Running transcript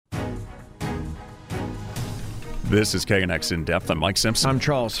This is KNX In Depth. I'm Mike Simpson. I'm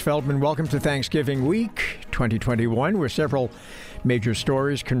Charles Feldman. Welcome to Thanksgiving week 2021, where several major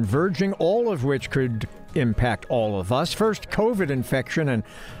stories converging, all of which could impact all of us. First, COVID infection and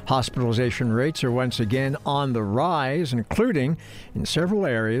hospitalization rates are once again on the rise, including in several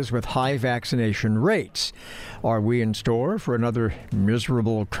areas with high vaccination rates. Are we in store for another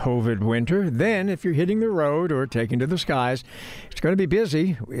miserable COVID winter? Then, if you're hitting the road or taking to the skies, it's going to be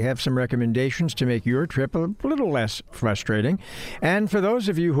busy. We have some recommendations to make your trip a little less frustrating. And for those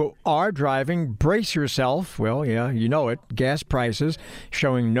of you who are driving, brace yourself. Well, yeah, you know it. Gas prices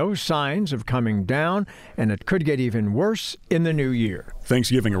showing no signs of coming down, and it could get even worse in the new year.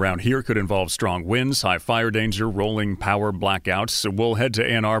 Thanksgiving around here could involve strong winds, high fire danger, rolling power blackouts. So we'll head to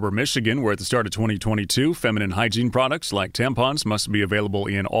Ann Arbor, Michigan, where at the start of 2022, feminine hygiene products like tampons must be available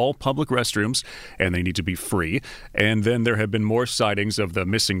in all public restrooms, and they need to be free. And then there have been more sightings of the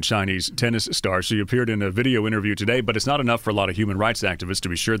missing Chinese tennis star. She appeared in a video interview today, but it's not enough for a lot of human rights activists to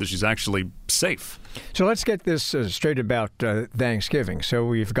be sure that she's actually safe. So let's get this straight about Thanksgiving. So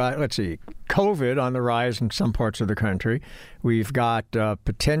we've got, COVID on the rise in some parts of the country. We've got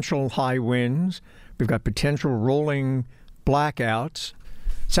potential high winds. We've got potential rolling blackouts.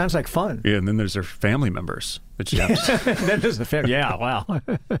 Sounds like fun. Yeah, and then there's their family members. That is the family. Yeah, wow.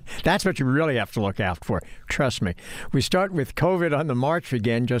 That's what you really have to look out for. Trust me. We start with COVID on the march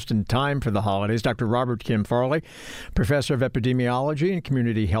again, just in time for the holidays. Dr. Robert Kim Farley, professor of epidemiology and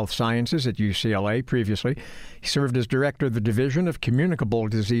community health sciences at UCLA previously. He served as director of the Division of Communicable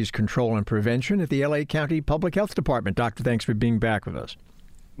Disease Control and Prevention at the LA County Public Health Department. Doctor, thanks for being back with us.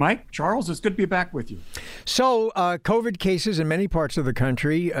 Mike, Charles, it's good to be back with you. So, COVID cases in many parts of the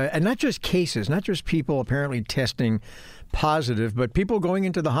country, and not just cases, not just people apparently testing positive, but people going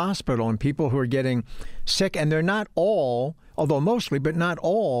into the hospital and people who are getting sick, and they're not all, although mostly, but not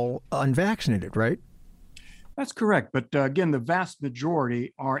all unvaccinated, right? That's correct. But again, the vast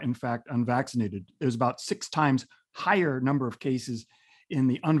majority are, in fact, unvaccinated. There's about 6 times higher number of cases in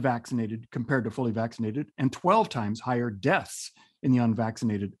the unvaccinated compared to fully vaccinated, and 12 times higher deaths in the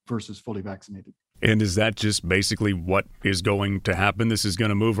unvaccinated versus fully vaccinated. And is that just basically what is going to happen? This is going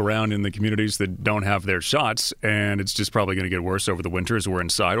to move around in the communities that don't have their shots, and it's just probably going to get worse over the winter as we're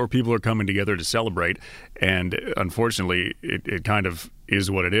inside, or people are coming together to celebrate. And unfortunately, it kind of is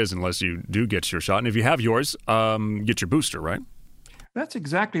what it is unless you do get your shot. And if you have yours, get your booster, right? That's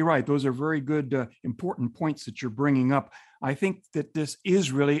exactly right. Those are very good, important points that you're bringing up. I think that this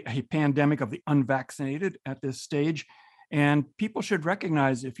is really a pandemic of the unvaccinated at this stage. And people should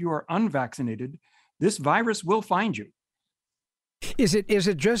recognize if you are unvaccinated, this virus will find you. Is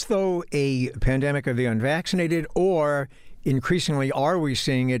it just, though, a pandemic of the unvaccinated, or increasingly are we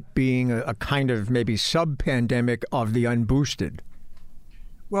seeing it being a kind of maybe sub-pandemic of the unboosted?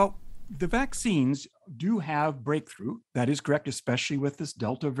 Well, the vaccines do have breakthrough. That is correct, especially with this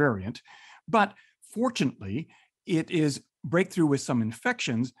Delta variant. But fortunately, it is breakthrough with some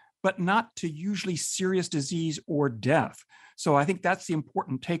infections, but not to usually serious disease or death. So I think that's the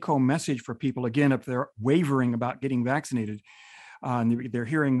important take-home message for people, again, if they're wavering about getting vaccinated. And they're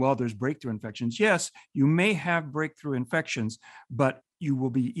hearing, well, there's breakthrough infections. Yes, you may have breakthrough infections, but you will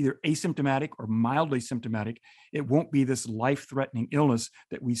be either asymptomatic or mildly symptomatic. It won't be this life-threatening illness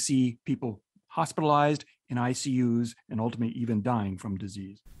that we see people hospitalized in ICUs and ultimately even dying from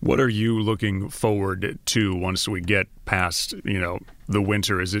disease. What are you looking forward to once we get past, the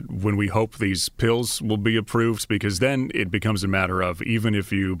winter? Is it when we hope these pills will be approved? Because then it becomes a matter of, even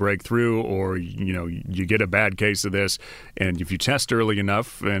if you break through or, you get a bad case of this, and if you test early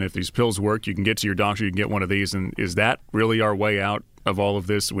enough, and if these pills work, you can get to your doctor, you can get one of these. And is that really our way out of all of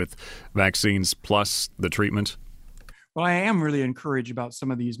this with vaccines plus the treatment? Well, I am really encouraged about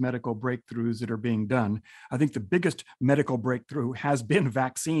some of these medical breakthroughs that are being done. I think the biggest medical breakthrough has been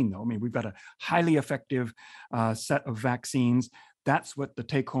vaccine, though. I mean, we've got a highly effective set of vaccines. That's what the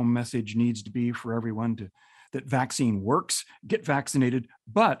take-home message needs to be for everyone, that vaccine works, get vaccinated.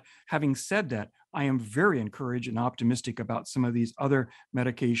 But having said that, I am very encouraged and optimistic about some of these other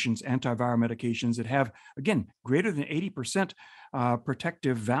medications, antiviral medications that have, again, greater than 80%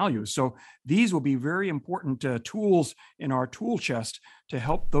 protective value. So these will be very important tools in our tool chest to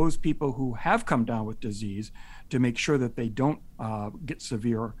help those people who have come down with disease to make sure that they don't get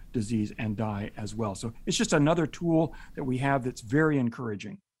severe disease and die as well. So it's just another tool that we have that's very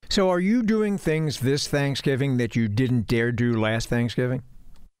encouraging. So are you doing things this Thanksgiving that you didn't dare do last Thanksgiving?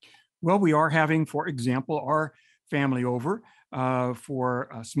 Well, we are having, for example, our family over for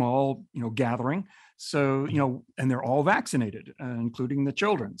a small, gathering. So, and they're all vaccinated, including the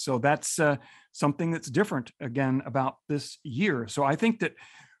children. So that's something that's different, again, about this year. So I think that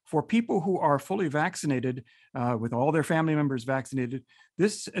for people who are fully vaccinated, with all their family members vaccinated,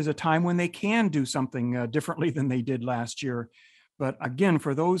 this is a time when they can do something differently than they did last year. But again,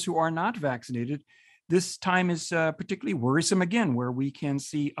 for those who are not vaccinated, this time is particularly worrisome again, where we can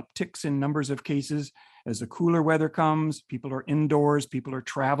see upticks in numbers of cases as the cooler weather comes. People are indoors, people are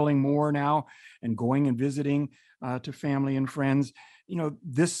traveling more now and going and visiting to family and friends.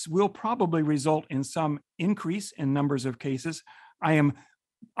 This will probably result in some increase in numbers of cases. I am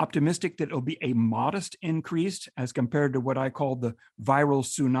optimistic that it'll be a modest increase as compared to what I call the viral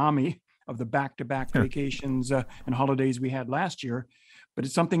tsunami of the back-to-back vacations and holidays we had last year. But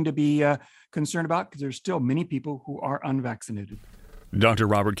it's something to be concerned about because there's still many people who are unvaccinated. Dr.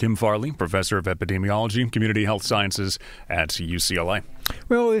 Robert Kim Farley, Professor of Epidemiology, Community Health Sciences at UCLA.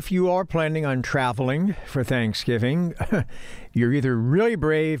 Well, if you are planning on traveling for Thanksgiving, you're either really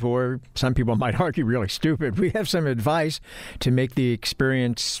brave or some people might argue really stupid. We have some advice to make the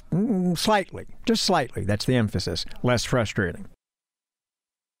experience slightly, just slightly, that's the emphasis, less frustrating.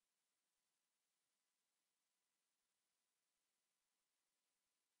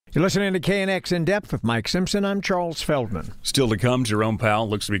 You're listening to KNX In Depth with Mike Simpson. I'm Charles Feldman. Still to come, Jerome Powell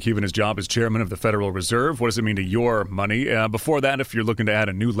looks to be keeping his job as chairman of the Federal Reserve. What does it mean to your money? Before that, if you're looking to add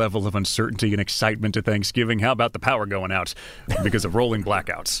a new level of uncertainty and excitement to Thanksgiving, how about the power going out because of rolling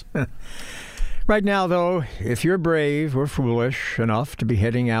blackouts? Right now, though, if you're brave or foolish enough to be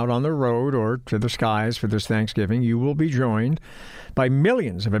heading out on the road or to the skies for this Thanksgiving, you will be joined by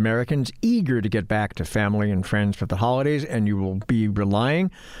millions of Americans eager to get back to family and friends for the holidays, and you will be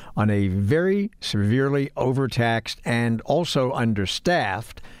relying on a very severely overtaxed and also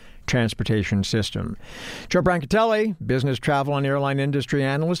understaffed transportation system. Joe Brancatelli, business travel and airline industry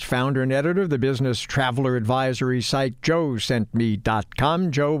analyst, founder and editor of the business traveler advisory site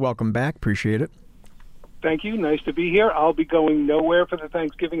joesentme.com. Joe, welcome back. Appreciate it. Thank you. Nice to be here. I'll be going nowhere for the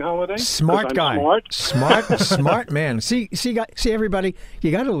Thanksgiving holiday. Smart guy. Smart man. See, everybody, you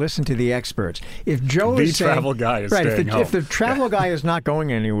got to listen to the experts. If Joe the is saying, travel guy is right, staying home. If the travel guy is not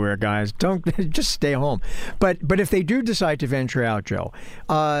going anywhere, guys, don't just stay home. But if they do decide to venture out, Joe,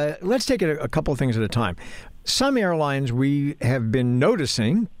 let's take it a couple of things at a time. Some airlines we have been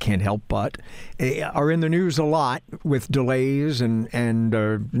noticing, can't help but, are in the news a lot with delays and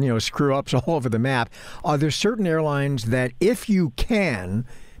screw-ups all over the map. Are there certain airlines that, if you can,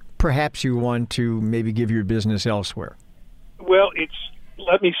 perhaps you want to maybe give your business elsewhere? Well,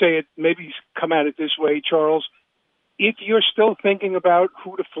 let me say it, maybe come at it this way, Charles. If you're still thinking about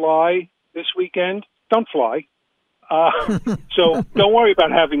who to fly this weekend, don't fly. So don't worry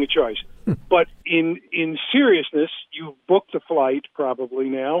about having a choice. But in seriousness, you've booked a flight probably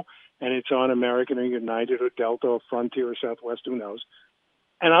now, and it's on American or United or Delta or Frontier or Southwest, who knows.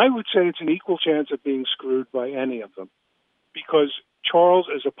 And I would say it's an equal chance of being screwed by any of them. Because, Charles,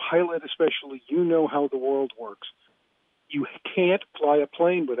 as a pilot especially, you know how the world works. You can't fly a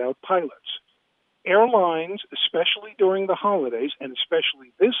plane without pilots. Airlines, especially during the holidays, and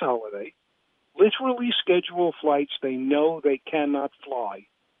especially this holiday, literally schedule flights they know they cannot fly.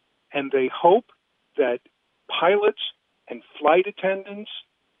 And they hope that pilots and flight attendants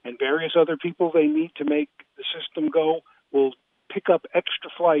and various other people they need to make the system go will pick up extra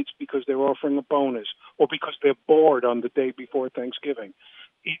flights because they're offering a bonus or because they're bored on the day before Thanksgiving.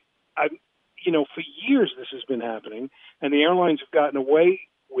 For years this has been happening, and the airlines have gotten away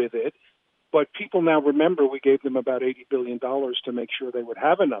with it. But people now remember we gave them about $80 billion to make sure they would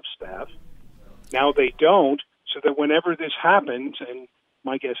have enough staff. Now they don't, so that whenever this happens, and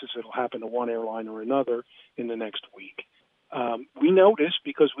my guess is it'll happen to one airline or another in the next week. We notice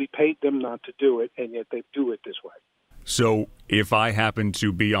because we paid them not to do it, and yet they do it this way. So if I happen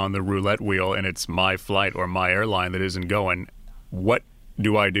to be on the roulette wheel and it's my flight or my airline that isn't going, what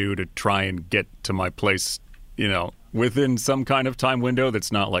do I do to try and get to my place, within some kind of time window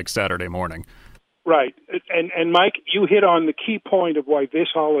that's not like Saturday morning? Right. And Mike, you hit on the key point of why this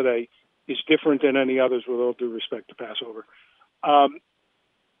holiday is different than any others, with all due respect to Passover.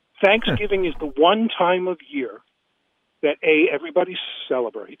 Thanksgiving is the one time of year that A, everybody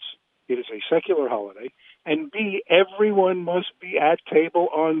celebrates. It is a secular holiday. And B, everyone must be at table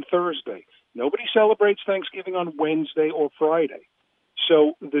on Thursday. Nobody celebrates Thanksgiving on Wednesday or Friday.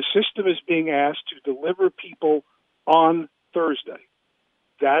 So the system is being asked to deliver people on Thursday.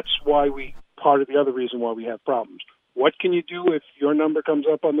 That's part of the other reason why we have problems. What can you do if your number comes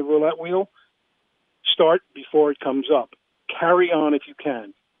up on the roulette wheel? Start before it comes up. Carry on if you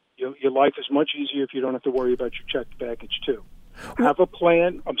can. Your life is much easier if you don't have to worry about your checked baggage, too. Have a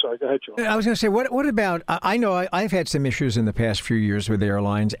plan. I'm sorry, go ahead, Charles. I was going to say, what about, I know I've had some issues in the past few years with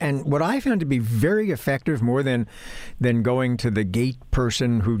airlines, and what I found to be very effective, more than going to the gate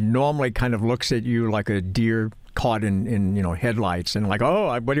person who normally kind of looks at you like a deer caught in headlights and like,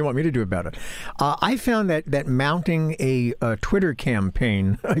 oh, what do you want me to do about it? I found that mounting a Twitter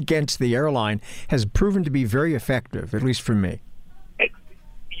campaign against the airline has proven to be very effective, at least for me.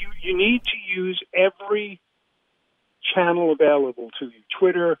 You need to use every channel available to you.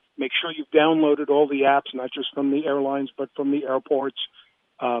 Twitter, make sure you've downloaded all the apps, not just from the airlines, but from the airports.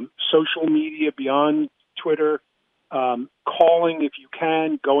 Social media beyond Twitter, calling if you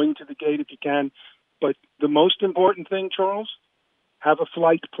can, going to the gate if you can. But the most important thing, Charles, have a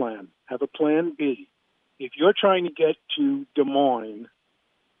flight plan. Have a plan B. If you're trying to get to Des Moines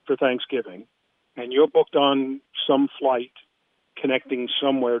for Thanksgiving and you're booked on some flight connecting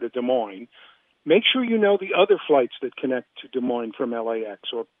somewhere to Des Moines, make sure you know the other flights that connect to Des Moines from LAX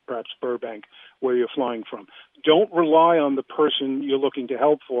or perhaps Burbank, where you're flying from. Don't rely on the person you're looking to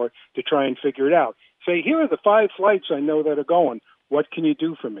help for to try and figure it out. Say, here are the 5 flights I know that are going. What can you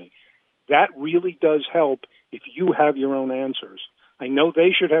do for me? That really does help if you have your own answers. I know they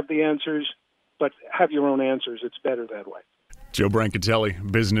should have the answers, but have your own answers. It's better that way. Joe Brancatelli,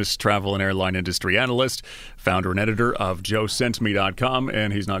 business, travel, and airline industry analyst, founder and editor of JoeSentMe.com,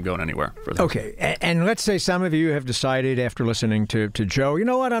 and he's not going anywhere for that. Okay, and let's say some of you have decided after listening to Joe, you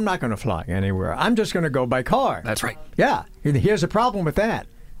know what, I'm not going to fly anywhere. I'm just going to go by car. That's right. Yeah, here's a problem with that.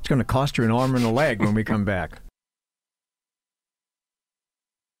 It's going to cost you an arm and a leg when we come back.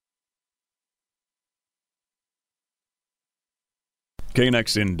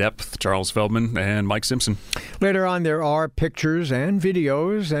 KNX In Depth, Charles Feldman and Mike Simpson. Later on, there are pictures and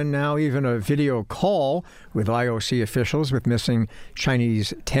videos, and now even a video call with IOC officials with missing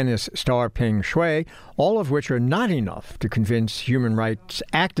Chinese tennis star Peng Shuai, all of which are not enough to convince human rights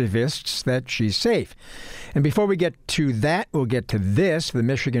activists that she's safe. And before we get to that, we'll get to this, the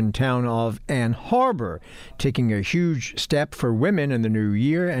Michigan town of Ann Arbor, taking a huge step for women in the new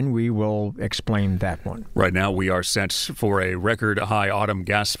year, and we will explain that one. Right now, we are set for a record high autumn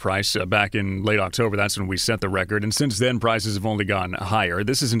gas price. Back in late October, that's when we set the record, and since then, prices have only gone higher.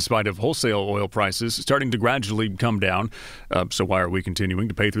 This is in spite of wholesale oil prices starting to gradually come down. So why are we continuing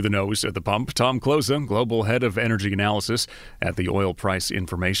to pay through the nose at the pump? Tom Closa, Global Head of Energy Analysis at the Oil Price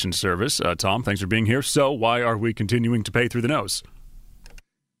Information Service. Tom, thanks for being here. So why are we continuing to pay through the nose?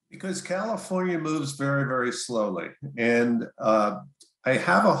 Because California moves very, very slowly. And I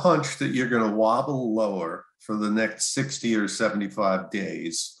have a hunch that you're going to wobble lower for the next 60 or 75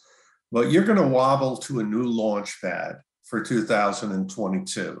 days, but you're going to wobble to a new launch pad for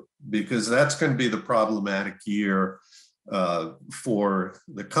 2022, because that's going to be the problematic year for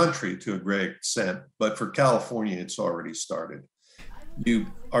the country to a great extent. But for California, it's already started. You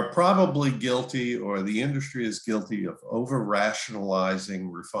are probably guilty, or the industry is guilty, of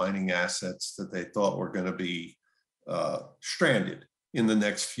over-rationalizing refining assets that they thought were going to be stranded in the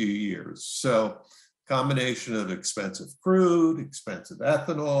next few years. So combination of expensive crude, expensive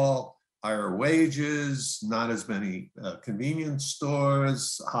ethanol, higher wages, not as many convenience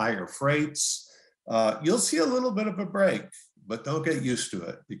stores, higher freights. You'll see a little bit of a break, but don't get used to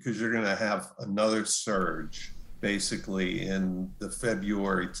it, because you're going to have another surge basically in the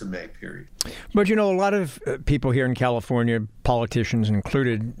February to May period. But, a lot of people here in California, politicians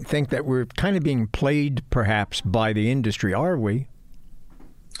included, think that we're kind of being played perhaps by the industry. Are we?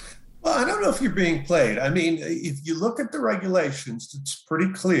 Well, I don't know if you're being played. I mean, if you look at the regulations, it's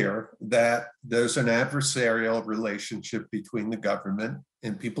pretty clear that there's an adversarial relationship between the government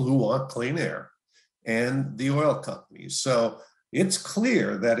and people who want clean air and the oil companies. So it's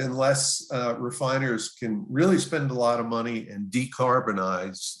clear that unless refiners can really spend a lot of money and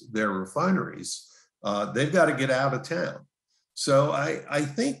decarbonize their refineries, they've got to get out of town. So I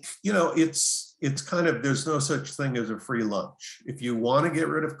think, it's kind of, there's no such thing as a free lunch. If you want to get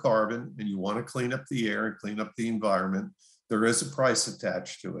rid of carbon and you want to clean up the air and clean up the environment, there is a price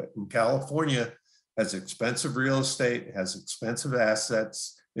attached to it. And California has expensive real estate, it has expensive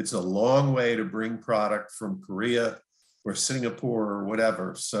assets. It's a long way to bring product from Korea or Singapore or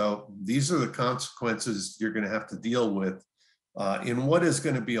whatever. So these are the consequences you're going to have to deal with in what is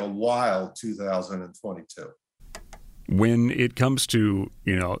going to be a wild 2022. When it comes to,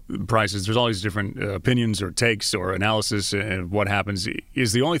 prices, there's all these different opinions or takes or analysis and what happens.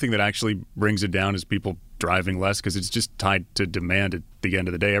 Is the only thing that actually brings it down is people driving less, because it's just tied to demand at the end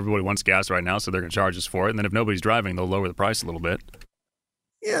of the day. Everybody wants gas right now, so they're going to charge us for it. And then if nobody's driving, they'll lower the price a little bit.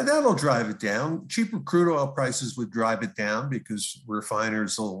 Yeah, that'll drive it down. Cheaper crude oil prices would drive it down because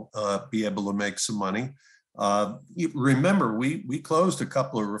refiners will be able to make some money. Remember, we closed a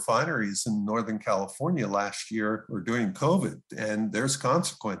couple of refineries in Northern California last year or during COVID, and there's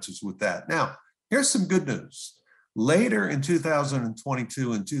consequences with that. Now, here's some good news. Later in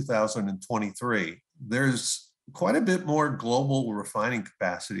 2022 and 2023, there's quite a bit more global refining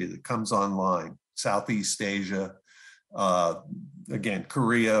capacity that comes online. Southeast Asia, again,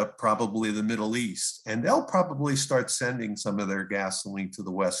 Korea, probably the Middle East, and they'll probably start sending some of their gasoline to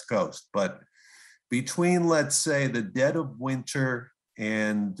the West Coast. But between, let's say, the dead of winter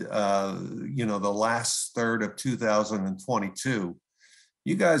and the last third of 2022,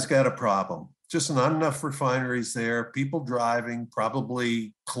 you guys got a problem. Just not enough refineries there, people driving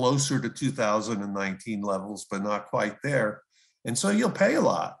probably closer to 2019 levels, but not quite there. And so you'll pay a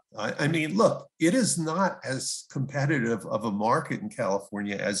lot. I mean, look, it is not as competitive of a market in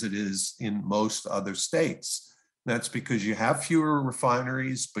California as it is in most other states. That's because you have fewer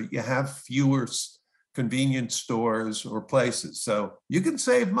refineries, but you have fewer convenience stores or places. So you can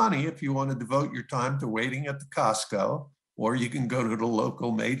save money if you want to devote your time to waiting at the Costco, or you can go to the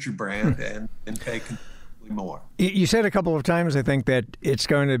local major brand and pay considerably more. You said a couple of times, I think, that it's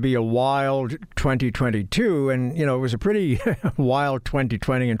going to be a wild 2022, and, it was a pretty wild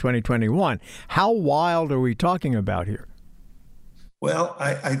 2020 and 2021. How wild are we talking about here? Well,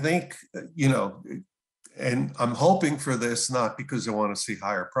 I think, and I'm hoping for this, not because I want to see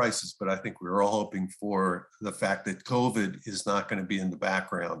higher prices, but I think we're all hoping for the fact that COVID is not going to be in the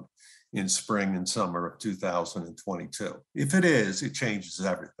background in spring and summer of 2022. If it is, it changes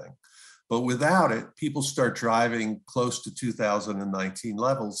everything. But without it, people start driving close to 2019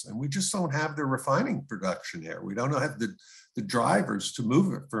 levels, and we just don't have the refining production here. We don't have the drivers to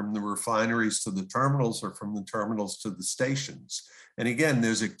move it from the refineries to the terminals or from the terminals to the stations. And again,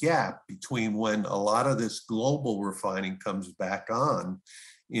 there's a gap between when a lot of this global refining comes back on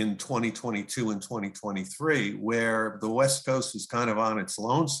in 2022 and 2023, where the West Coast is kind of on its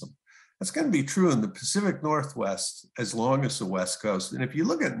lonesome. That's going to be true in the Pacific Northwest as long as the West Coast. And if you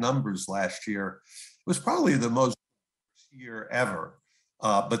look at numbers last year, it was probably the most year ever.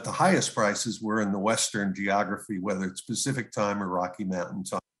 But the highest prices were in the Western geography, whether it's Pacific Time or Rocky Mountain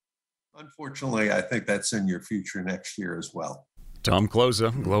Time. Unfortunately, I think that's in your future next year as well. Tom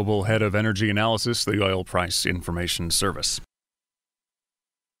Closa, Global Head of Energy Analysis, the Oil Price Information Service.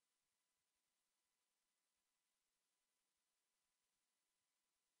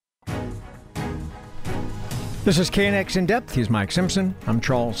 This is KNX In Depth. He's Mike Simpson. I'm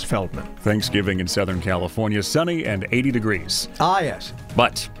Charles Feldman. Thanksgiving in Southern California, sunny and 80 degrees. Ah, yes.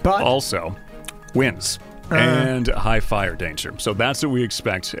 But also winds and high fire danger. So that's what we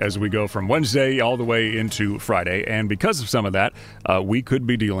expect as we go from Wednesday all the way into Friday. And because of some of that, we could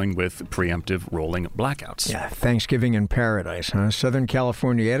be dealing with preemptive rolling blackouts. Yeah, Thanksgiving in paradise, huh? Southern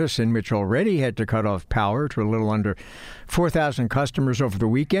California Edison, which already had to cut off power to a little under 4,000 customers over the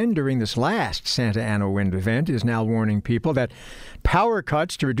weekend during this last Santa Ana wind event, is now warning people that power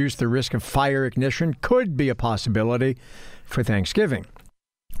cuts to reduce the risk of fire ignition could be a possibility for Thanksgiving.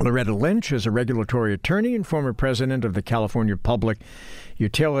 Loretta Lynch is a regulatory attorney and former president of the California Public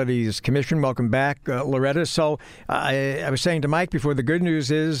Utilities Commission. Welcome back, Loretta. So I was saying to Mike before, the good news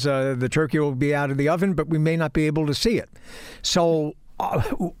is the turkey will be out of the oven, but we may not be able to see it. So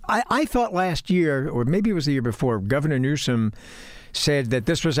I thought last year, or maybe it was the year before, Governor Newsom said that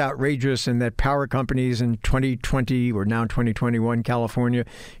this was outrageous and that power companies in 2020 or now 2021 California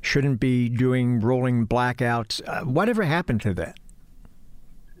shouldn't be doing rolling blackouts. Whatever happened to that?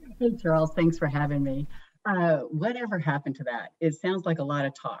 Hey, Charles, thanks for having me. Whatever happened to that? It sounds like a lot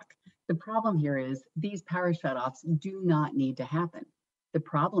of talk. The problem here is these power shutoffs do not need to happen. The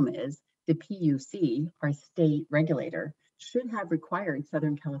problem is the PUC, our state regulator, should have required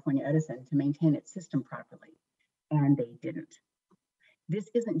Southern California Edison to maintain its system properly, and they didn't.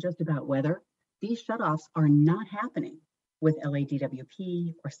 This isn't just about weather. These shutoffs are not happening with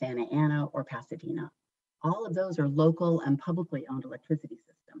LADWP or Santa Ana or Pasadena. All of those are local and publicly owned electricity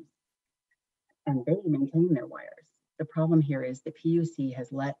systems, and they maintain their wires. The problem here is the PUC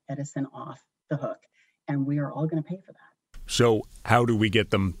has let Edison off the hook, and we are all going to pay for that. So how do we get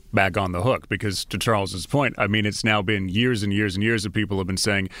them back on the hook? Because to Charles's point, I mean, it's now been years and years and years that people have been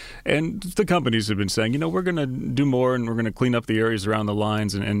saying, and the companies have been saying, we're going to do more and we're going to clean up the areas around the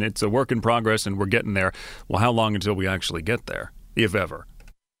lines, and it's a work in progress and we're getting there. Well, how long until we actually get there, if ever?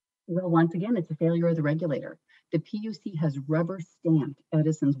 Well, once again, it's a failure of the regulator. The PUC has rubber stamped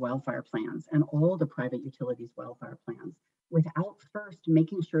Edison's wildfire plans and all the private utilities' wildfire plans without first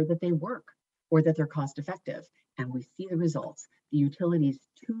making sure that they work or that they're cost effective. And we see the results. The utilities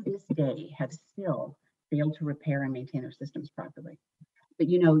to this day have still failed to repair and maintain their systems properly. But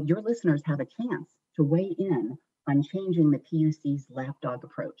your listeners have a chance to weigh in on changing the PUC's lapdog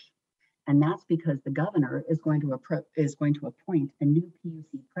approach. And that's because the governor is going to appoint a new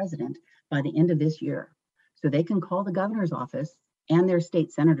PUC president by the end of this year. So they can call the governor's office and their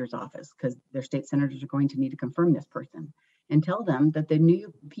state senator's office, because their state senators are going to need to confirm this person, and tell them that the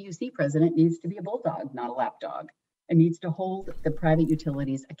new PUC president needs to be a bulldog, not a lapdog, and needs to hold the private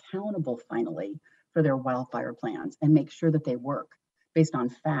utilities accountable finally for their wildfire plans and make sure that they work based on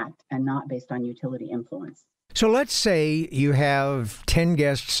fact and not based on utility influence. So let's say you have 10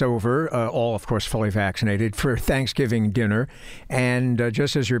 guests over, all, of course, fully vaccinated, for Thanksgiving dinner. And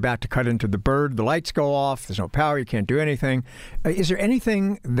just as you're about to cut into the bird, the lights go off. There's no power. You can't do anything. Is there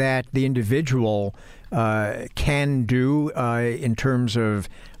anything that the individual can do in terms of,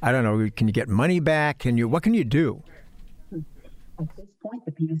 I don't know, can you get money back? What can you do? At this point,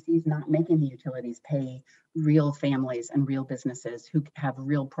 the PUC is not making the utilities pay real families and real businesses who have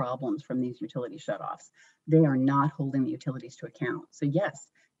real problems from these utility shutoffs. They are not holding the utilities to account. So yes,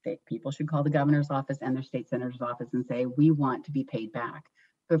 people should call the governor's office and their state senator's office and say, we want to be paid back.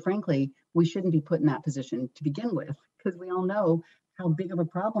 But frankly, we shouldn't be put in that position to begin with, because we all know how big of a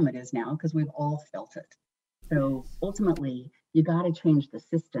problem it is now, because we've all felt it. So ultimately, you got to change the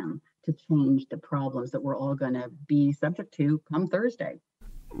system to change the problems that we're all going to be subject to come Thursday.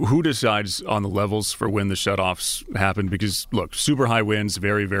 Who decides on the levels for when the shutoffs happen? Because, look, super high winds,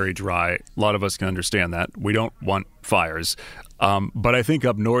 very, very dry. A lot of us can understand that. We don't want fires. But I think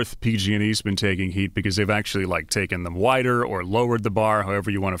up north, PG&E's been taking heat because they've actually taken them wider or lowered the bar,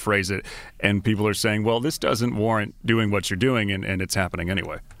 however you want to phrase it. And people are saying, well, this doesn't warrant doing what you're doing, and it's happening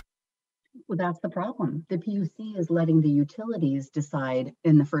anyway. Well, that's the problem. The PUC is letting the utilities decide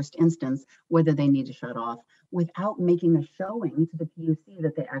in the first instance whether they need to shut off without making a showing to the PUC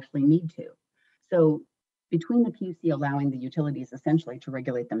that they actually need to. So between the PUC allowing the utilities essentially to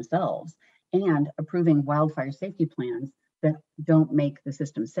regulate themselves and approving wildfire safety plans that don't make the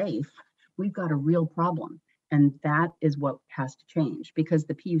system safe, we've got a real problem. And that is what has to change, because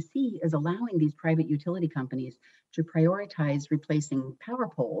the PUC is allowing these private utility companies to prioritize replacing power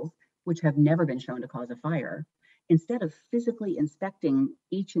poles, which have never been shown to cause a fire, instead of physically inspecting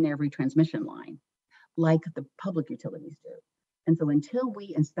each and every transmission line, like the public utilities do. And so until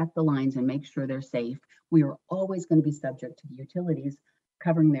we inspect the lines and make sure they're safe, we are always going to be subject to the utilities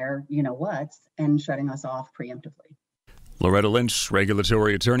covering their you-know-whats and shutting us off preemptively. Loretta Lynch,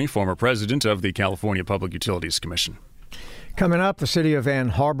 regulatory attorney, former president of the California Public Utilities Commission. Coming up, the city of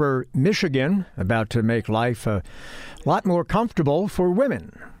Ann Arbor, Michigan, about to make life a lot more comfortable for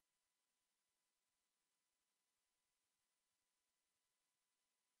women.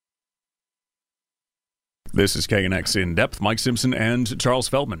 This is KNX In Depth. Mike Simpson and Charles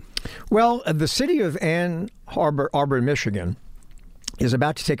Feldman. Well, the city of Ann Arbor, Michigan, is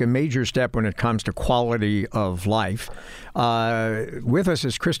about to take a major step when it comes to quality of life. With us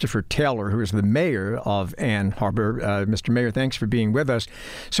is Christopher Taylor, who is the mayor of Ann Arbor. Mr. Mayor, thanks for being with us.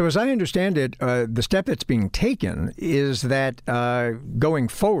 So as I understand it, the step that's being taken is that going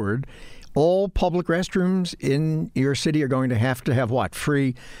forward, all public restrooms in your city are going to have what?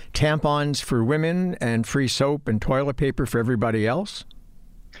 Free tampons for women and free soap and toilet paper for everybody else?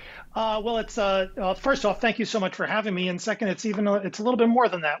 Well, it's first off, thank you so much for having me. And second, it's a little bit more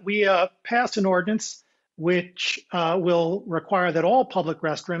than that. We passed an ordinance which will require that all public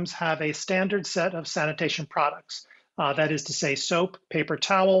restrooms have a standard set of sanitation products. That is to say, soap, paper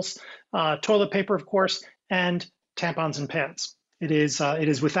towels, toilet paper, of course, and tampons and pads. It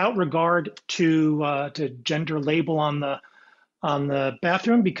is without regard to gender label on the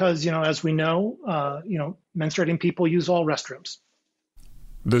bathroom, because as we know, menstruating people use all restrooms.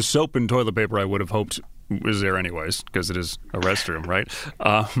 The soap and toilet paper I would have hoped was there anyways, because it is a restroom, right?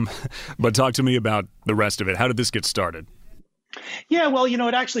 But talk to me about the rest of it. How did this get started? Yeah, well,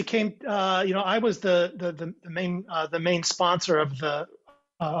 it actually came. I was the main sponsor of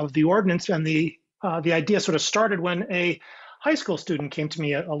the ordinance, and the idea sort of started when a high school student came to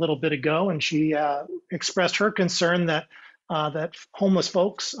me a little bit ago, and she expressed her concern that homeless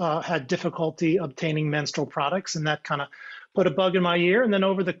folks had difficulty obtaining menstrual products, and that kind of put a bug in my ear. And then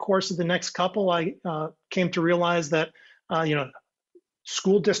over the course of the next couple, I came to realize that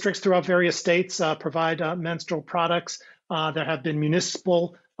school districts throughout various states provide menstrual products. There have been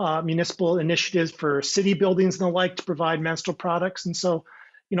municipal initiatives for city buildings and the like to provide menstrual products. And so,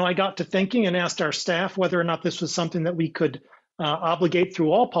 I got to thinking and asked our staff whether or not this was something that we could obligate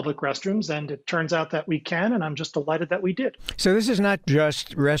through all public restrooms, and it turns out that we can, and I'm just delighted that we did. So this is not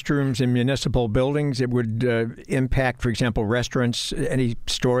just restrooms in municipal buildings. It would impact, for example, restaurants, any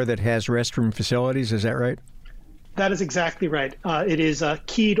store that has restroom facilities. Is that right? That is exactly right. It is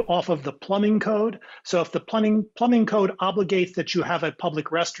keyed off of the plumbing code. So if the plumbing code obligates that you have a public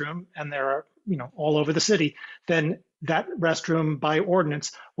restroom, and there are, all over the city, then that restroom by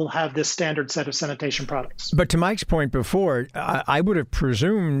ordinance will have this standard set of sanitation products. But to Mike's point before, I would have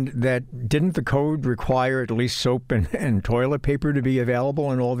presumed that didn't the code require at least soap and toilet paper to be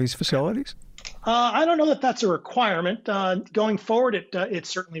available in all these facilities? I don't know that that's a requirement. Going forward, it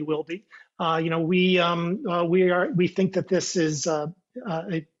certainly will be. We think that this is a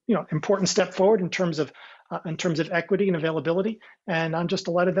important step forward in terms of equity and availability, and I'm just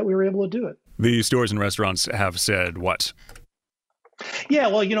delighted that we were able to do it. The stores and restaurants have said what? Yeah,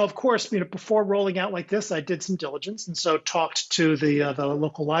 well, of course, before rolling out like this, I did some diligence, and so talked to the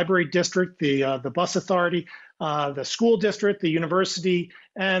local library district, the bus authority, the school district, the university,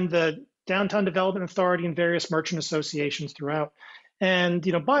 and the downtown development authority, and various merchant associations throughout. And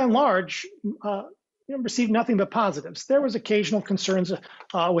by and large, received nothing but positives. There was occasional concerns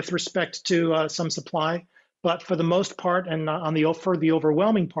with respect to some supply, but for the most part, and for the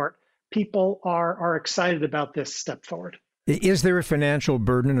overwhelming part, people are excited about this step forward. Is there a financial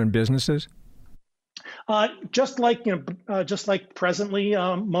burden on businesses? Just like presently,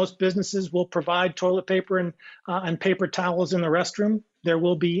 most businesses will provide toilet paper and paper towels in the restroom. There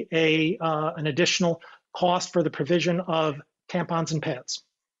will be an additional cost for the provision of tampons and pads.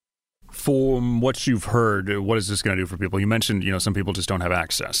 From what you've heard, what is this going to do for people? You mentioned, some people just don't have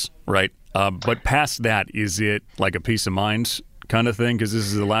access, right? But past that, is it like a peace of mind kind of thing? Because this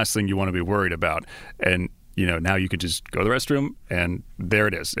is the last thing you want to be worried about. And, now you could just go to the restroom and there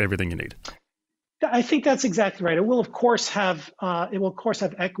it is, everything you need. I think that's exactly right. It will, of course, have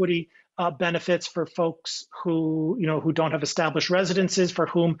equity benefits for folks who don't have established residences, for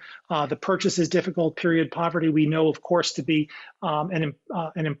whom the purchase is difficult. Period poverty, we know, of course, to be an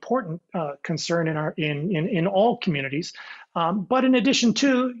important concern in all communities. But in addition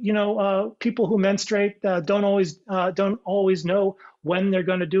to, people who menstruate don't always know when they're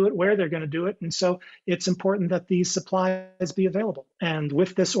going to do it, where they're going to do it, and so it's important that these supplies be available. And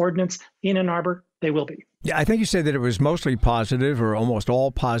with this ordinance in Ann Arbor, they will be. Yeah, I think you said that it was mostly positive or almost all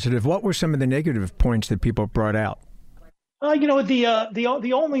positive. What were some of the negative points that people brought out?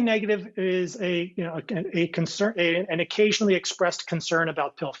 The only negative is a concern, an occasionally expressed concern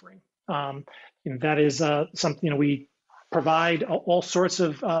about pilfering. That is something we provide all sorts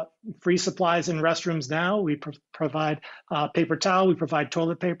of free supplies in restrooms now. We provide paper towel, we provide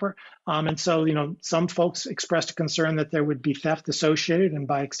toilet paper. And so, some folks expressed a concern that there would be theft associated and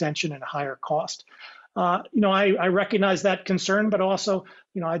by extension at a higher cost. I recognize that concern, but also,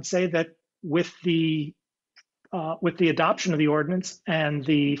 I'd say that with the adoption of the ordinance and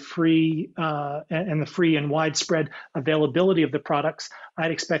the free and widespread availability of the products,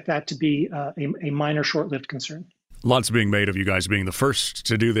 I'd expect that to be a minor short-lived concern. Lots being made of you guys being the first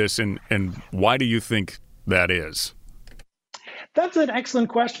to do this, and why do you think that is? That's an excellent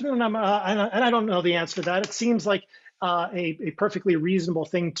question, and I don't know the answer to that. It seems like a perfectly reasonable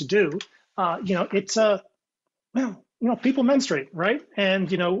thing to do. People menstruate, right?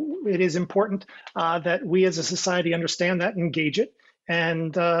 And it is important that we as a society understand that, engage it,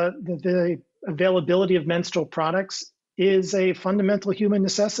 and the availability of menstrual products is a fundamental human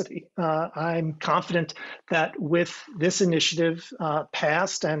necessity. I'm confident that with this initiative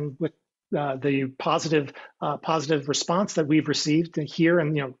passed and with the positive response that we've received here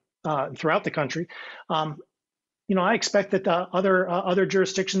and throughout the country, I expect that other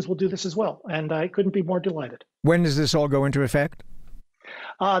jurisdictions will do this as well, and I couldn't be more delighted. When does this all go into effect?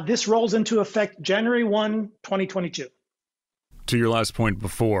 This rolls into effect January 1, 2022. To your last point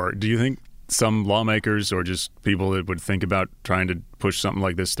before, do you think some lawmakers or just people that would think about trying to push something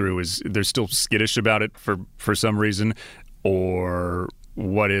like this through, they're still skittish about it for some reason, or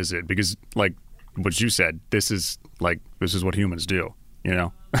what is it? Because like what you said, this is what humans do,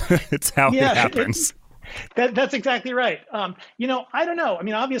 it's how it happens. That's exactly right. I don't know. I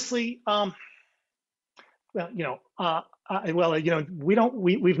mean, obviously,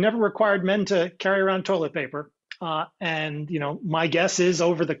 we've never required men to carry around toilet paper. And my guess is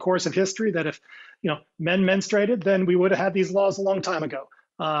over the course of history that if, men menstruated, then we would have had these laws a long time ago.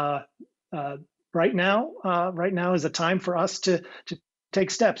 Right now is a time for us to take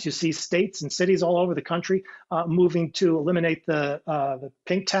steps. You see states and cities all over the country moving to eliminate the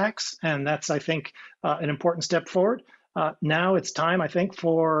pink tax, and that's, I think, an important step forward. Now it's time, I think,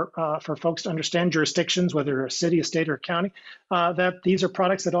 for folks to understand jurisdictions, whether they're a city, a state, or a county, that these are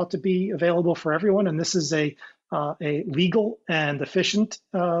products that ought to be available for everyone, and this is a legal and efficient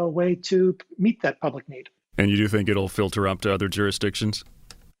way to meet that public need. And you do think it'll filter up to other jurisdictions?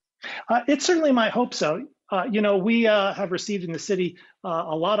 It's certainly my hope so. We have received in the city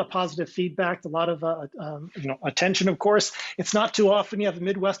a lot of positive feedback, a lot of attention. Of course, it's not too often you have a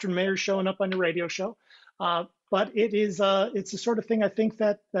Midwestern mayor showing up on your radio show, but it's the sort of thing I think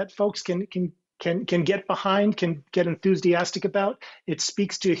that folks can get behind, can get enthusiastic about. It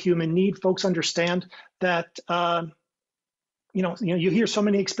speaks to a human need. Folks understand that. You hear so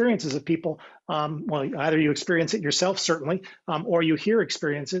many experiences of people. Either you experience it yourself, certainly, or you hear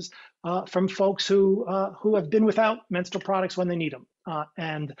experiences from folks who have been without menstrual products when they need them,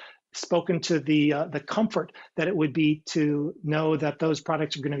 and spoken to the comfort that it would be to know that those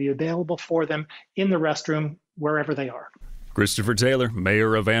products are going to be available for them in the restroom wherever they are. Christopher Taylor,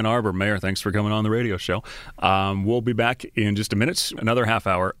 Mayor of Ann Arbor. Mayor, thanks for coming on the radio show. We'll be back in just a minute. Another half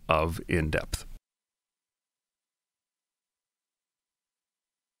hour of In Depth.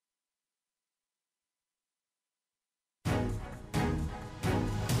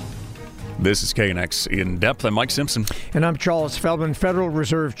 This is KNX In Depth. I'm Mike Simpson. And I'm Charles Feldman. Federal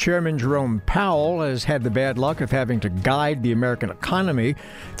Reserve Chairman Jerome Powell has had the bad luck of having to guide the American economy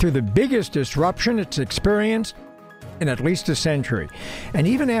through the biggest disruption it's experienced in at least a century. And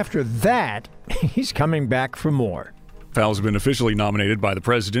even after that, he's coming back for more. Powell's been officially nominated by the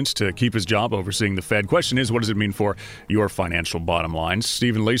president to keep his job overseeing the Fed. Question is, what does it mean for your financial bottom line?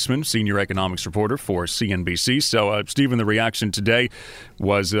 Stephen Leisman, senior economics reporter for CNBC. So, Stephen, the reaction today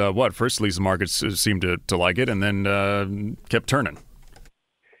was what? Firstly, the markets seemed to like it, and then kept turning.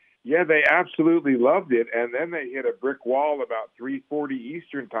 Yeah, they absolutely loved it, and then they hit a brick wall about 3:40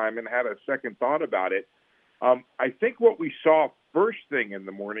 Eastern time and had a second thought about it. I think what we saw first thing in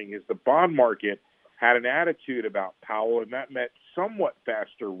the morning is the bond market had an attitude about Powell, and that meant somewhat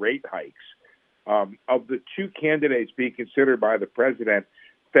faster rate hikes. Of the two candidates being considered by the president,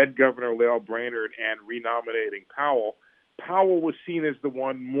 Fed Governor Lael Brainerd and renominating Powell, Powell was seen as the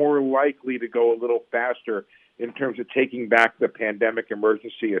one more likely to go a little faster in terms of taking back the pandemic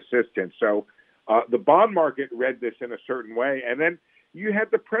emergency assistance. So the bond market read this in a certain way. And then you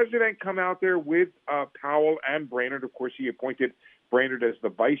had the president come out there with Powell and Brainerd. Of course, he appointed Brainerd as the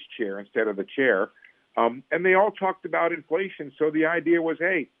vice chair instead of the chair. And they all talked about inflation. So the idea was,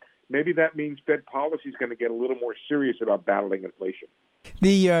 hey, maybe that means Fed policy is going to get a little more serious about battling inflation.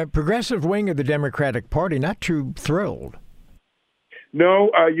 The progressive wing of the Democratic Party, not too thrilled. No,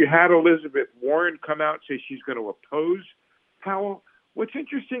 you had Elizabeth Warren come out and say she's going to oppose Powell. What's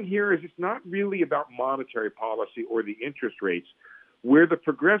interesting here is it's not really about monetary policy or the interest rates. Where the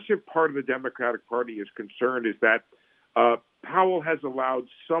progressive part of the Democratic Party is concerned is that Powell has allowed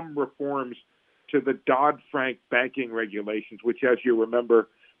some reforms to the Dodd-Frank banking regulations, which, as you remember,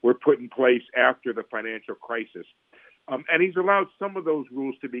 were put in place after the financial crisis. And he's allowed some of those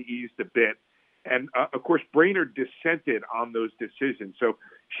rules to be eased a bit. And, of course, Brainerd dissented on those decisions. So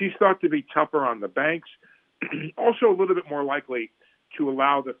she's thought to be tougher on the banks, also a little bit more likely to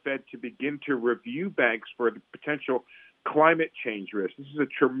allow the Fed to begin to review banks for the potential climate change risk. This is a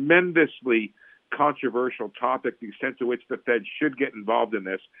tremendously controversial topic, the extent to which the Fed should get involved in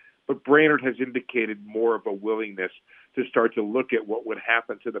this. But Brainerd has indicated more of a willingness to start to look at what would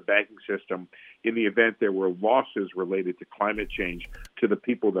happen to the banking system in the event there were losses related to climate change to the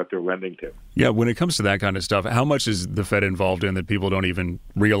people that they're lending to. Yeah, when it comes to that kind of stuff, how much is the Fed involved in that people don't even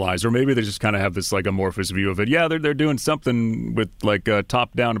realize? Or maybe they just kind of have this like amorphous view of it. Yeah, they're doing something with like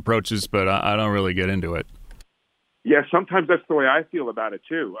top-down approaches, but I don't really get into it. Yeah, sometimes that's the way I feel about it,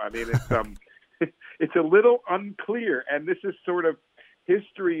 too. I mean, it's it's a little unclear, and this is sort of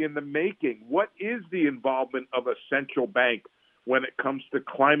history in the making. What is the involvement of a central bank when it comes to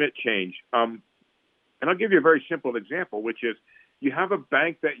climate change? And I'll give you a very simple example, which is you have a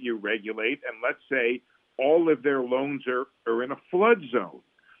bank that you regulate, and let's say all of their loans are in a flood zone.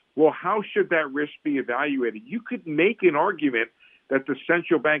 Well, how should that risk be evaluated? You could make an argument that the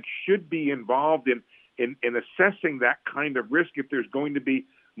central bank should be involved in assessing that kind of risk if there's going to be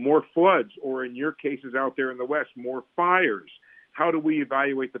more floods, or in your cases out there in the West, more fires. How do we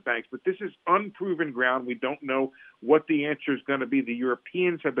evaluate the banks? But this is unproven ground. We don't know what the answer is going to be. The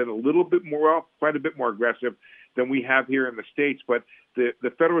Europeans have been quite a bit more aggressive than we have here in the States. But the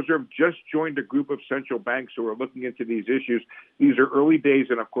Federal Reserve just joined a group of central banks who are looking into these issues. These are early days,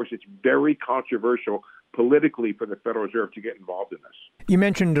 and of course, it's very controversial politically for the Federal Reserve to get involved in this. You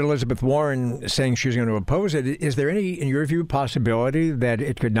mentioned Elizabeth Warren saying she's going to oppose it. Is there any, in your view, possibility that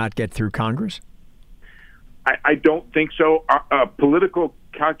it could not get through Congress? I don't think so. Political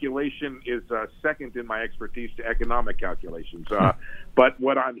calculation is second in my expertise to economic calculations. But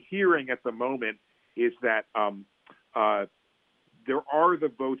what I'm hearing at the moment is that there are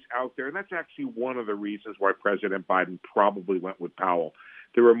the votes out there, and that's actually one of the reasons why President Biden probably went with Powell.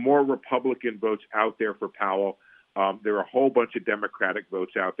 There were more Republican votes out there for Powell. There were a whole bunch of Democratic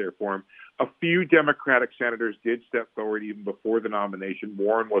votes out there for him. A few Democratic senators did step forward even before the nomination.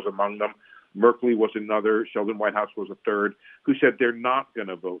 Warren was among them. Merkley was another. Sheldon Whitehouse was a third, who said they're not going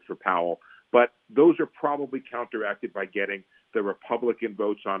to vote for Powell. But those are probably counteracted by getting the Republican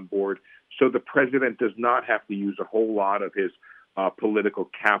votes on board. So the president does not have to use a whole lot of his political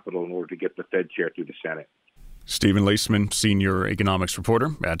capital in order to get the Fed chair through the Senate. Stephen Leisman, senior economics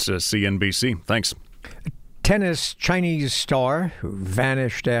reporter at CNBC. Thanks. Tennis Chinese star who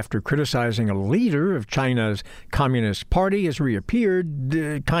vanished after criticizing a leader of China's Communist Party has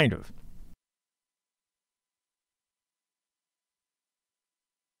reappeared, kind of.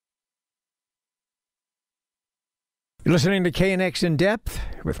 You're listening to KNX In Depth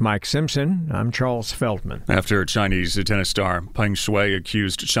with Mike Simpson. I'm Charles Feldman. After Chinese tennis star Peng Shuai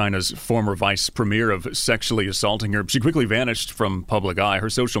accused China's former vice premier of sexually assaulting her, she quickly vanished from public eye. Her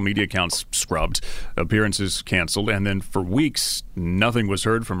social media accounts scrubbed, appearances canceled, and then for weeks, nothing was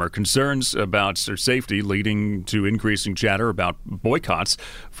heard from her. Concerns about her safety leading to increasing chatter about boycotts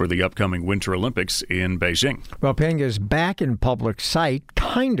for the upcoming Winter Olympics in Beijing. Well, Peng is back in public sight,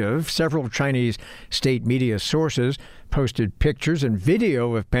 kind of. Several Chinese state media sources posted pictures and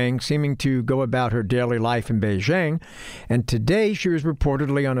video of Peng seeming to go about her daily life in Beijing. And today she was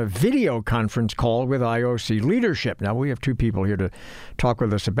reportedly on a video conference call with IOC leadership. Now, we have two people here to talk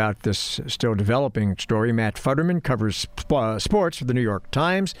with us about this still developing story. Matt Futterman covers sports for the New York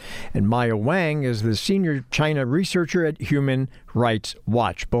Times, and Maya Wang is the senior China researcher at Human Rights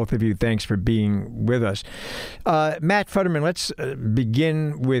Watch. Both of you, thanks for being with us. Matt Futterman, let's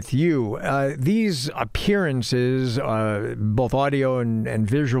begin with you. These appearances, both audio and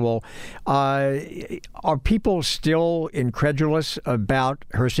visual, are people still incredulous about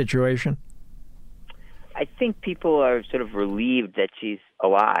her situation? I think people are sort of relieved that she's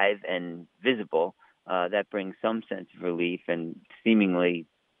alive and visible. That brings some sense of relief and seemingly,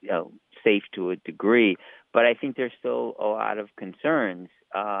 safe to a degree. But I think there's still a lot of concerns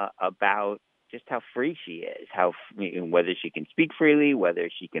about just how free she is, whether she can speak freely, whether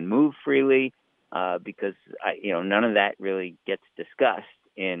she can move freely, because none of that really gets discussed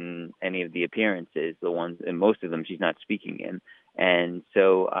in any of the appearances. The ones, and most of them, she's not speaking in, and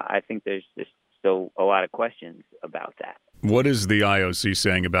so I think there's still a lot of questions about that. What is the IOC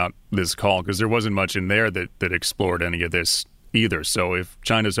saying about this call? Because there wasn't much in there that explored any of this either. So if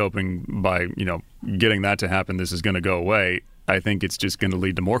China's hoping by, getting that to happen, this is going to go away, I think it's just going to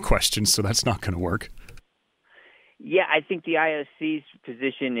lead to more questions. So that's not going to work. Yeah, I think the IOC's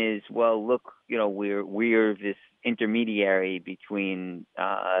position is, well, look, we're this intermediary between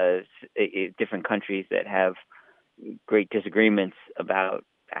different countries that have great disagreements about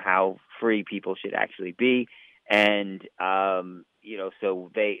how free people should actually be. And,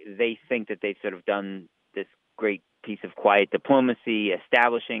 so they think that they've sort of done this great piece of quiet diplomacy,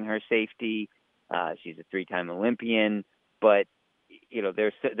 establishing her safety. She's a three-time Olympian, but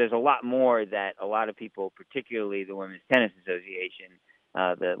there's a lot more that a lot of people, particularly the Women's Tennis Association,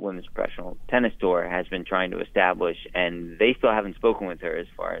 the Women's Professional Tennis Tour, has been trying to establish, and they still haven't spoken with her, as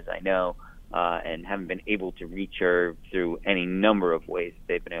far as I know, and haven't been able to reach her through any number of ways that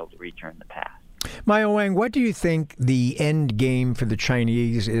they've been able to reach her in the past. Maya Wang, what do you think the end game for the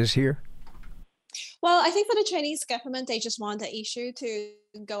Chinese is here? Well, I think for the Chinese government, they just want the issue to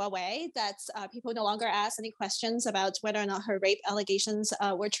go away, that people no longer ask any questions about whether or not her rape allegations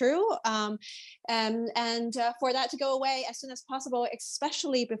were true. And for that to go away as soon as possible,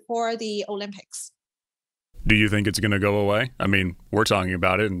 especially before the Olympics. Do you think it's going to go away? I mean, we're talking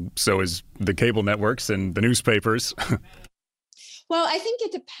about it, and so is the cable networks and the newspapers. Well, I think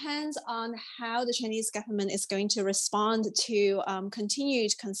it depends on how the Chinese government is going to respond to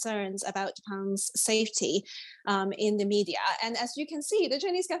continued concerns about Japan's safety in the media. And as you can see, the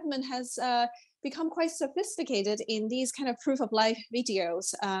Chinese government has become quite sophisticated in these kind of proof of life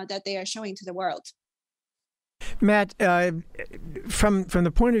videos that they are showing to the world. Matt, from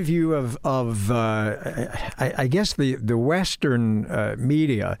the point of view of I guess the Western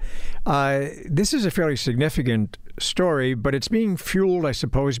media, this is a fairly significant story, but it's being fueled, I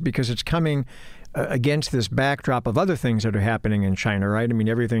suppose, because it's coming against this backdrop of other things that are happening in China, right? I mean,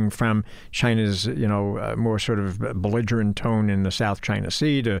 everything from China's, more sort of belligerent tone in the South China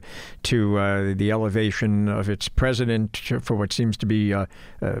Sea to the elevation of its president for what seems to be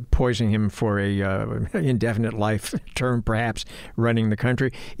poisoning him for a indefinite life term, perhaps, running the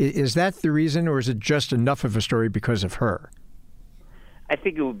country. Is that the reason, or is it just enough of a story because of her? I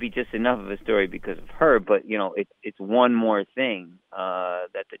think it would be just enough of a story because of her, but it's one more thing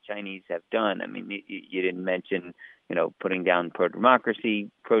that the Chinese have done. I mean, you didn't mention putting down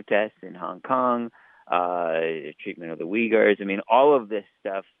pro-democracy protests in Hong Kong, treatment of the Uyghurs. I mean, all of this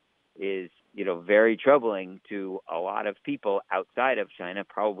stuff is, very troubling to a lot of people outside of China,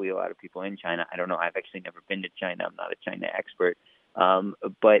 probably a lot of people in China. I don't know. I've actually never been to China. I'm not a China expert.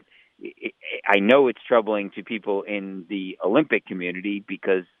 But I know it's troubling to people in the Olympic community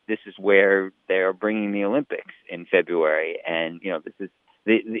because this is where they're bringing the Olympics in February. And, this is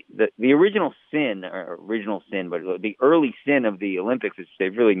the original sin, but the early sin of the Olympics, which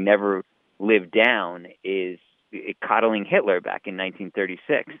they've really never lived down, is coddling Hitler back in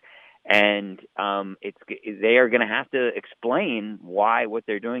 1936. And they are going to have to explain why what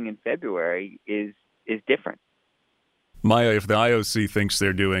they're doing in February is different. Maya, if the IOC thinks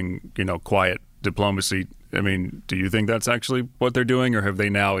they're doing, quiet diplomacy, I mean, do you think that's actually what they're doing, or have they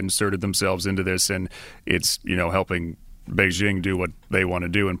now inserted themselves into this and it's, helping Beijing do what they want to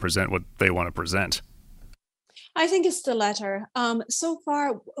do and present what they want to present? I think it's the latter. So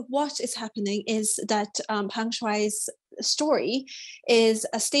far, what is happening is that Peng Shuai's story is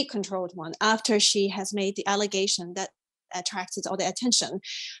a state-controlled one after she has made the allegation that attracted all the attention.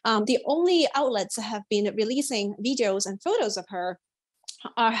 The only outlets that have been releasing videos and photos of her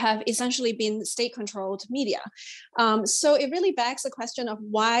have essentially been state-controlled media. So it really begs the question of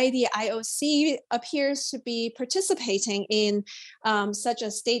why the IOC appears to be participating in such a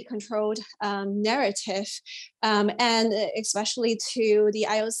state-controlled narrative, and especially to the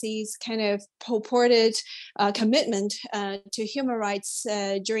IOC's kind of purported commitment to human rights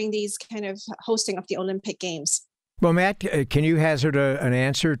during these kind of hosting of the Olympic Games. Well, Matt, can you hazard an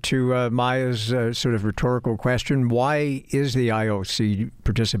answer to Maya's sort of rhetorical question? Why is the IOC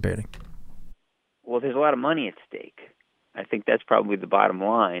participating? Well, there's a lot of money at stake. I think that's probably the bottom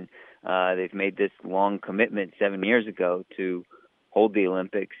line. They've made this long commitment 7 years ago to hold the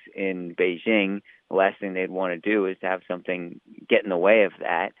Olympics in Beijing. The last thing they'd want to do is to have something get in the way of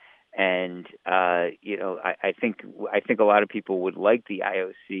that. And I think a lot of people would like the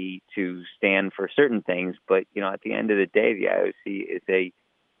IOC to stand for certain things, but at the end of the day, the IOC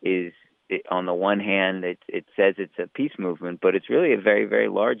is on the one hand it says it's a peace movement, but it's really a very, very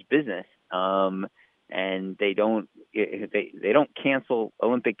large business. And they don't cancel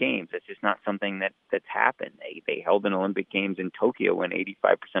Olympic Games. It's just not something that's happened. They held an Olympic Games in Tokyo when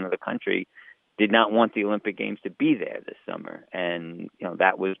 85% of the country did not want the Olympic Games to be there this summer. And,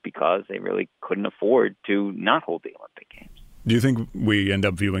 that was because they really couldn't afford to not hold the Olympic Games. Do you think we end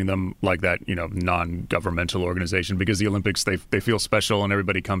up viewing them like that, non-governmental organization? Because the Olympics, they feel special and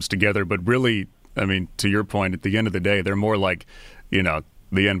everybody comes together. But really, I mean, to your point, at the end of the day, they're more like, the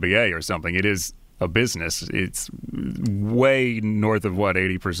NBA or something. It is a business. It's way north of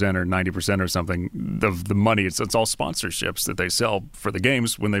 80% or 90% or something of the money. It's all sponsorships that they sell for the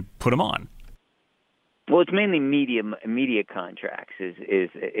games when they put them on. Well, it's mainly media contracts.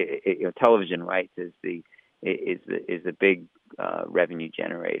 Television rights is the big revenue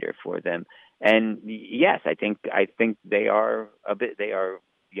generator for them. And yes, I think they are a bit. They are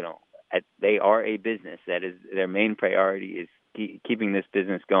a business that is their main priority is keeping this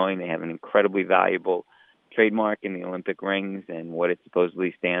business going. They have an incredibly valuable trademark in the Olympic rings and what it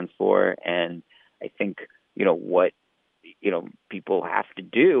supposedly stands for. And I think what people have to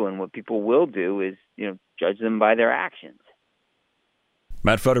do and what people will do is judge them by their actions.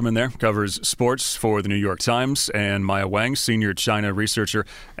 Matt Futterman there covers sports for the New York Times, and Maya Wang, senior China researcher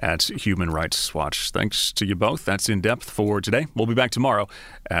at Human Rights Watch. Thanks to you both. That's In Depth for today. We'll be back tomorrow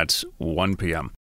at 1 p.m.